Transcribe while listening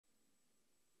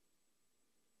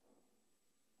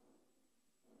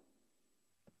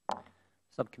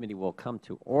Subcommittee will come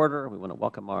to order. We want to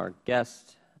welcome our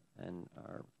guest and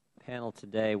our panel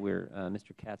today.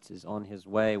 Mr. Katz is on his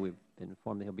way. We've been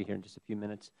informed that he'll be here in just a few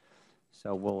minutes.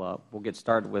 So we'll get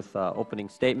started with opening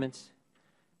statements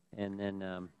and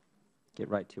then get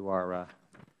right to our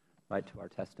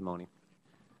testimony.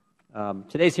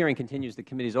 Today's hearing continues the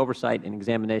committee's oversight and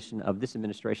examination of this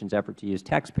administration's effort to use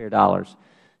taxpayer dollars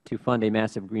to fund a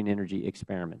massive green energy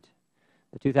experiment.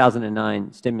 The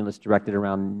 2009 stimulus directed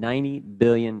around $90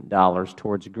 billion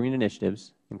towards green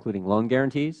initiatives, including loan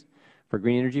guarantees for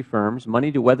green energy firms,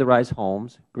 money to weatherize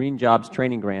homes, green jobs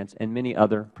training grants, and many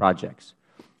other projects.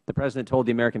 The President told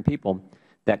the American people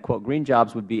that, quote, green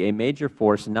jobs would be a major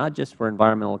force not just for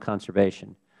environmental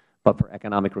conservation, but for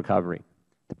economic recovery.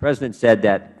 The President said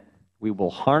that we will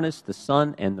harness the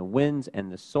sun and the winds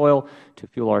and the soil to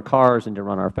fuel our cars and to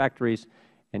run our factories,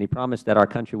 and he promised that our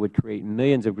country would create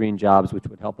millions of green jobs which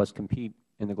would help us compete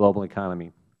in the global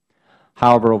economy.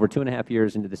 However, over 2.5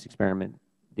 years into this experiment,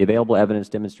 the available evidence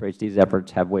demonstrates these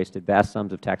efforts have wasted vast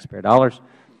sums of taxpayer dollars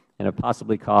and have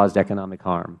possibly caused economic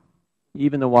harm.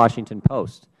 Even the Washington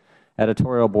Post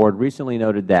editorial board recently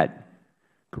noted that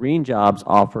green jobs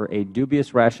offer a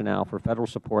dubious rationale for Federal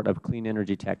support of clean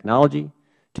energy technology.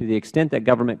 To the extent that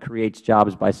government creates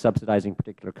jobs by subsidizing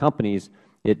particular companies,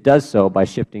 it does so by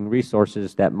shifting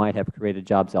resources that might have created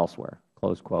jobs elsewhere,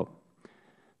 close quote.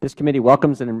 This committee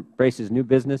welcomes and embraces new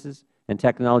businesses and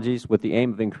technologies with the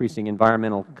aim of increasing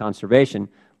environmental conservation,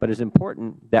 but it is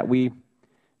important that these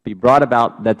be brought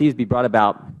about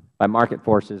by market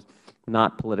forces,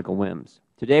 not political whims.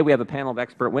 Today we have a panel of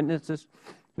expert witnesses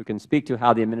who can speak to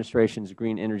how the administration's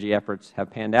green energy efforts have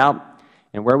panned out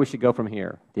and where we should go from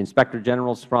here. The Inspector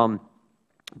Generals from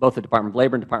both the Department of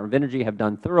Labor and Department of Energy have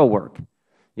done thorough work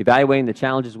evaluating the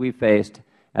challenges we've faced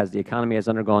as the economy has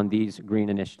undergone these green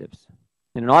initiatives.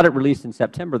 In an audit released in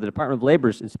September, the Department of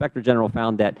Labor's Inspector General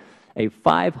found that a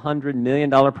 $500 million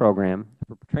program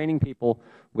for training people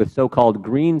with so-called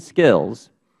green skills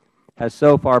has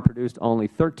so far produced only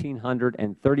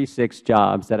 1,336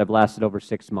 jobs that have lasted over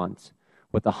 6 months,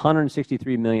 with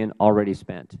 $163 million already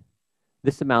spent.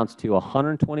 This amounts to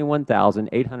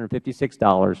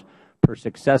 $121,856 per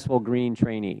successful green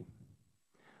trainee.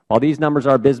 While these numbers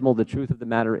are abysmal, the truth of the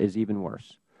matter is even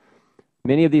worse.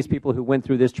 Many of these people who went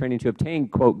through this training to obtain,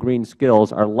 quote, green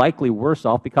skills are likely worse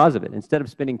off because of it. Instead of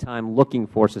spending time looking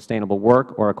for sustainable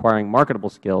work or acquiring marketable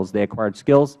skills, they acquired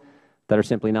skills that are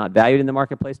simply not valued in the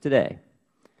marketplace today.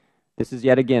 This is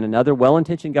yet again another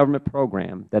well-intentioned government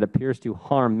program that appears to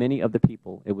harm many of the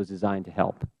people it was designed to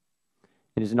help.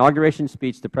 In his inauguration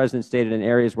speech, the President stated in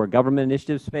areas where government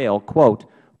initiatives fail, quote,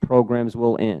 programs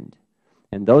will end.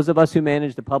 And those of us who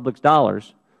manage the public's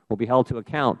dollars will be held to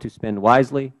account to spend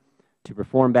wisely, to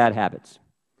reform bad habits.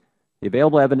 The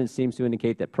available evidence seems to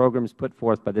indicate that programs put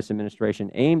forth by this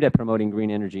administration aimed at promoting green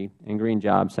energy and green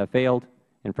jobs have failed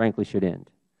and frankly should end.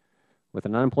 With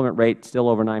an unemployment rate still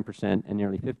over 9% and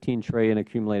nearly $15 trillion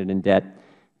accumulated in debt,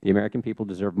 the American people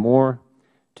deserve more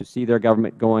to see their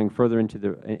government going further into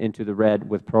the red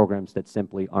with programs that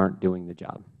simply aren't doing the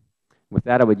job. With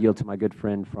that, I would yield to my good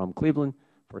friend from Cleveland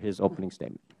for his opening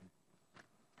statement.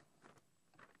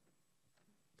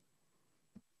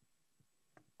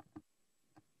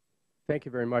 Thank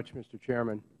you very much, Mr.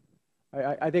 Chairman.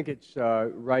 I think it's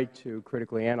right to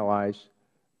critically analyze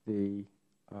the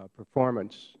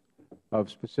performance of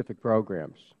specific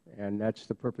programs, and that's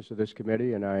the purpose of this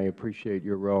committee, and I appreciate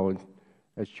your role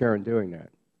as chair in doing that.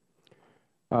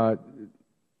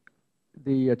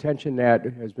 The attention that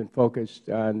has been focused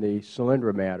on the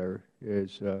Solyndra matter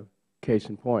is case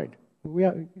in point.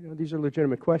 These are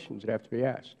legitimate questions that have to be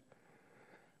asked.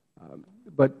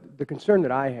 But the concern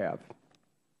that I have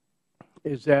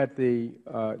is that the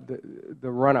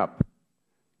run-up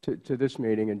to this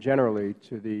meeting and generally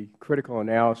to the critical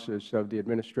analysis of the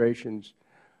administration's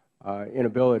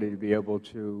inability to be able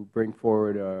to bring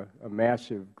forward a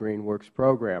massive Green Works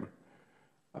program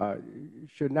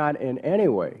should not in any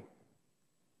way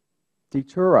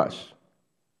deter us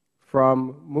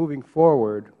from moving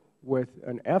forward with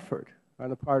an effort on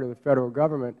the part of the Federal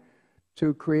Government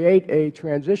to create a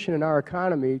transition in our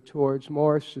economy towards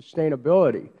more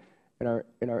sustainability in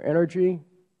our energy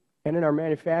and in our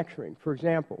manufacturing. For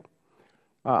example,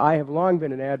 I have long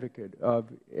been an advocate of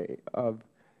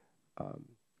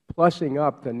plussing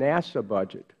up the NASA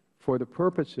budget for the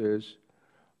purposes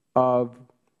of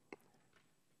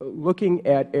looking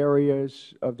at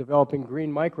areas of developing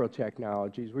green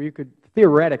microtechnologies where you could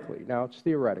theoretically, now it's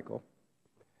theoretical,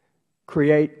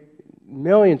 create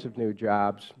millions of new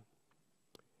jobs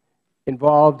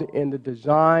involved in the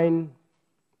design,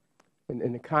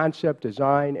 in the concept,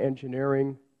 design,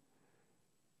 engineering,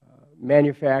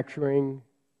 manufacturing,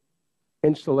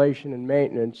 installation, and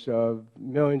maintenance of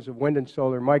millions of wind and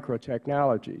solar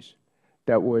microtechnologies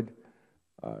that would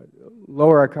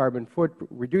lower our carbon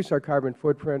reduce our carbon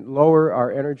footprint, lower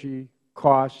our energy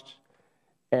costs,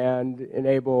 and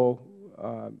enable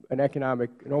an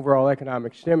overall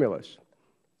economic stimulus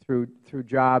through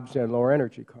jobs and lower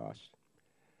energy costs.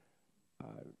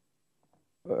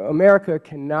 America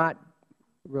cannot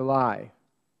rely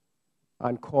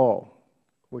on coal,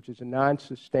 which is a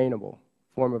non-sustainable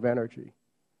form of energy,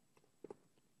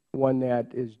 one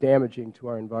that is damaging to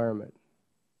our environment,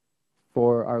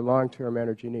 for our long-term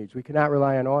energy needs. We cannot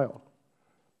rely on oil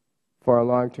for our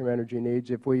long-term energy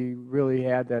needs. If we really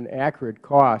had an accurate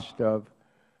cost of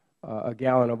a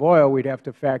gallon of oil, we'd have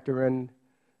to factor in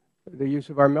the use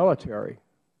of our military,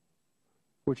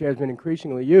 which has been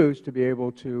increasingly used to be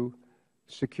able to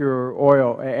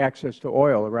secure access to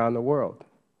oil around the world.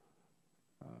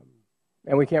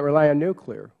 And we can't rely on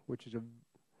nuclear, which is a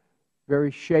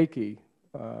very shaky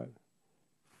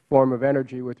form of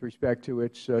energy with respect to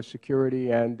its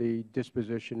security and the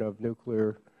disposition of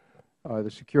nuclear,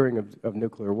 the securing of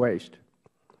nuclear waste.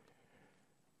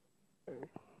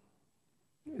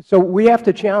 So we have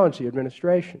to challenge the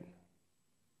administration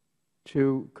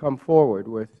to come forward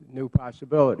with new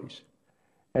possibilities.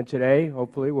 And today,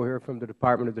 hopefully, we'll hear from the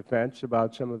Department of Defense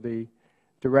about some of the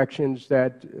directions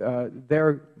that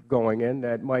they're going in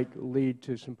that might lead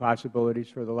to some possibilities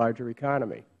for the larger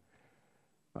economy.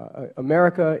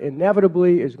 America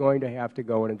inevitably is going to have to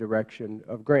go in a direction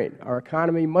of green. Our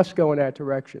economy must go in that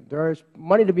direction. There is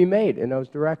money to be made in those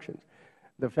directions.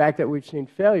 The fact that we've seen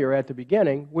failure at the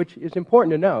beginning, which is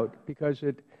important to note because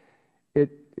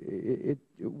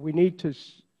we need to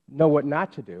know what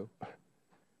not to do,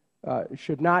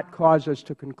 should not cause us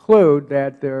to conclude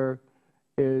that there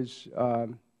is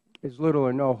little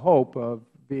or no hope of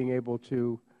being able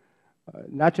to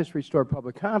not just restore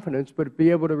public confidence, but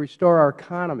be able to restore our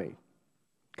economy.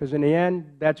 Because in the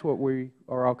end, that's what we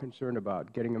are all concerned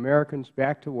about, getting Americans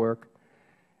back to work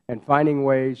and finding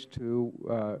ways to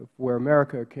where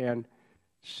America can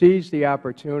seize the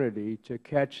opportunity to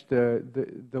catch the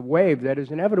wave that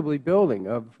is inevitably building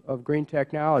of green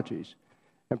technologies,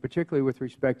 and particularly with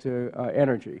respect to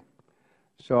energy.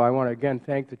 So I want to again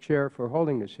thank the Chair for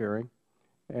holding this hearing,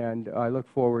 and I look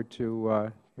forward to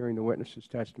hearing the witnesses'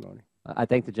 testimony. I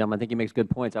thank the gentleman. I think he makes good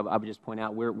points. I would just point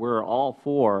out we're all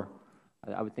for,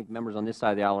 I would think members on this side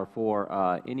of the aisle are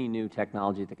for any new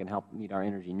technology that can help meet our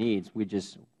energy needs. We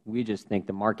just think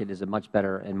the market is a much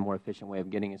better and more efficient way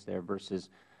of getting us there versus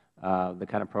the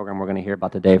kind of program we're going to hear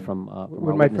about today from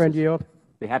Would my friend yield?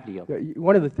 Be happy to yield.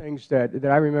 One of the things that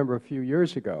I remember a few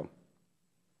years ago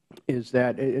is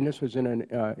that, and this was in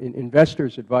in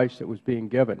investor's advice that was being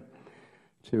given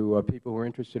to people who were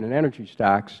interested in energy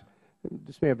stocks.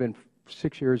 This may have been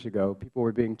 6 years ago. People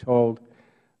were being told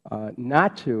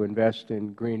not to invest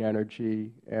in green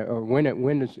energy or wind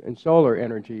and solar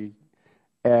energy,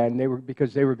 and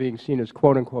because they were being seen as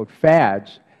quote-unquote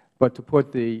fads, but to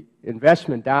put the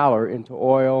investment dollar into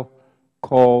oil,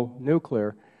 coal,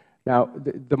 nuclear. Now,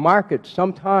 the market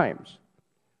sometimes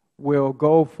will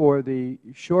go for the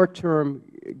short-term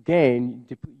gain,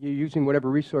 using whatever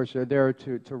resources are there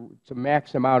to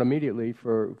max them out immediately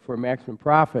for maximum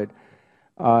profit,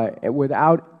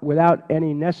 without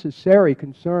any necessary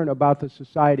concern about the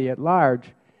society at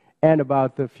large and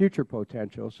about the future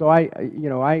potential. So I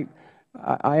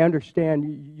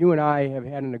understand you and I have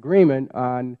had an agreement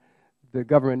on the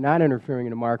government not interfering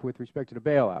in the market with respect to the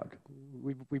bailout.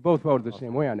 We both voted the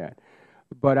same way on that.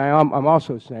 But I'm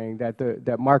also saying that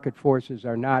that market forces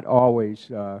are not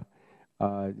always,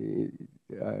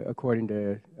 according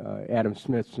to Adam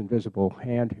Smith's invisible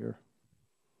hand here.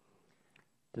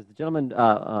 Does the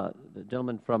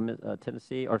gentleman from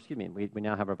Tennessee, or excuse me, we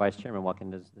now have our Vice Chairman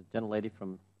walking. Does the gentlelady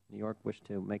from New York wish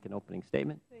to make an opening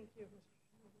statement? Thank you.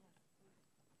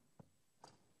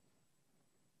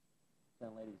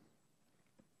 Gentlelady,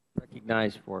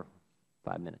 recognized for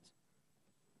 5 minutes.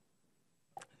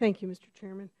 Thank you, Mr.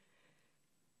 Chairman.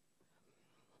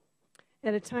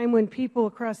 At a time when people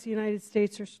across the United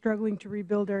States are struggling to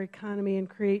rebuild our economy and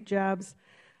create jobs,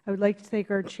 I would like to thank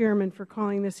our Chairman for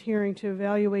calling this hearing to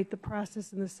evaluate the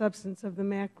process and the substance of the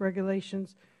MAC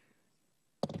regulations.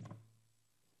 Okay.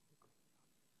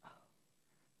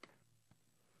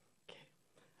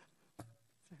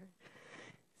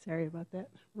 Sorry about that.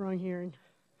 Wrong hearing.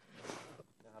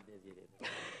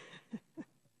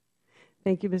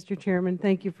 Thank you, Mr. Chairman.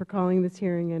 Thank you for calling this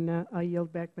hearing, and I'll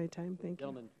yield back my time. Thank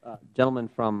you. Gentleman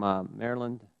from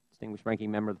Maryland, distinguished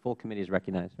ranking member of the full committee, is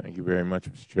recognized. Thank you very much,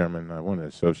 Mr. Chairman. I want to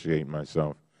associate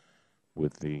myself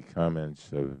with the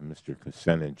comments of Mr.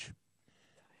 Kucinich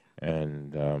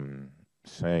and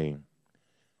say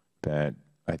that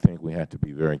I think we have to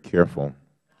be very careful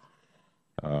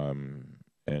and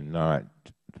not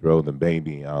throw the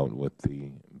baby out with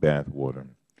the bathwater.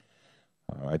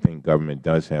 I think government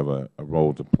does have a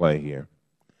role to play here,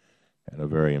 and a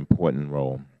very important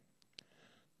role.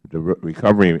 The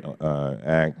Recovery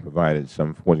Act provided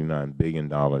some $49 billion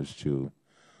to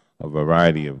a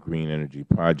variety of green energy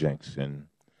projects, and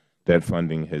that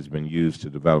funding has been used to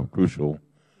develop crucial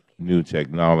new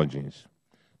technologies,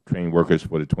 train workers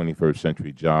for the 21st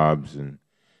century jobs, and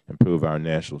improve our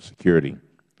national security.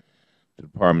 The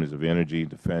Departments of Energy,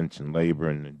 Defense, and Labor,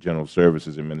 and the General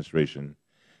Services Administration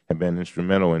have been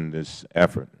instrumental in this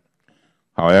effort.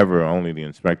 However, only the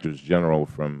Inspectors General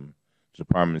from the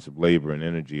Departments of Labor and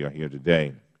Energy are here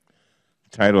today.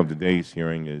 The title of today's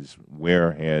hearing is,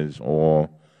 "Where Has All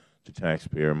the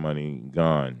Taxpayer Money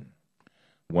Gone?"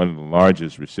 One of the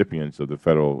largest recipients of the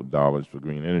federal dollars for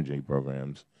green energy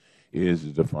programs is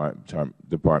the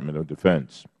Department of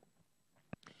Defense.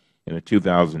 In a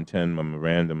 2010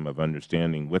 Memorandum of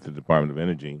Understanding with the Department of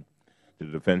Energy, the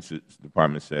Defense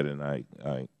Department said, and I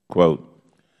quote,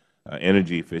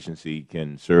 "Energy efficiency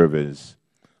can serve as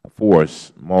a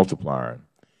force multiplier,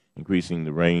 increasing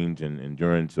the range and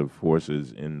endurance of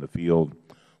forces in the field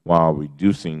while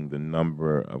reducing the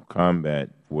number of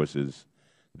combat forces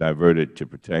diverted to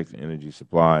protect energy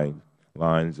supply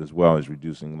lines, as well as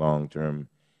reducing long-term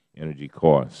energy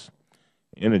costs.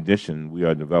 In addition, we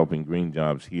are developing green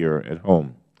jobs here at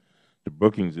home. The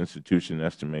Brookings Institution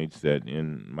estimates that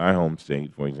in my home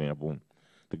state, for example,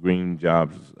 the green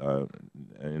jobs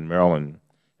in Maryland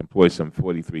employ some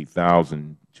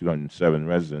 43,207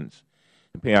 residents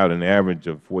and pay out an average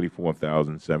of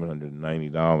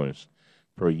 $44,790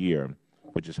 per year,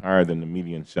 which is higher than the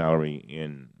median salary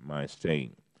in my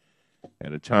state.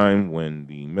 At a time when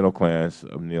the middle class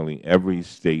of nearly every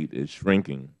state is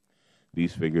shrinking,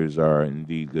 these figures are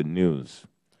indeed good news.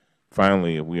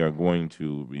 Finally, if we are going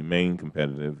to remain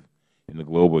competitive in the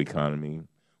global economy,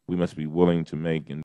 we must be willing to make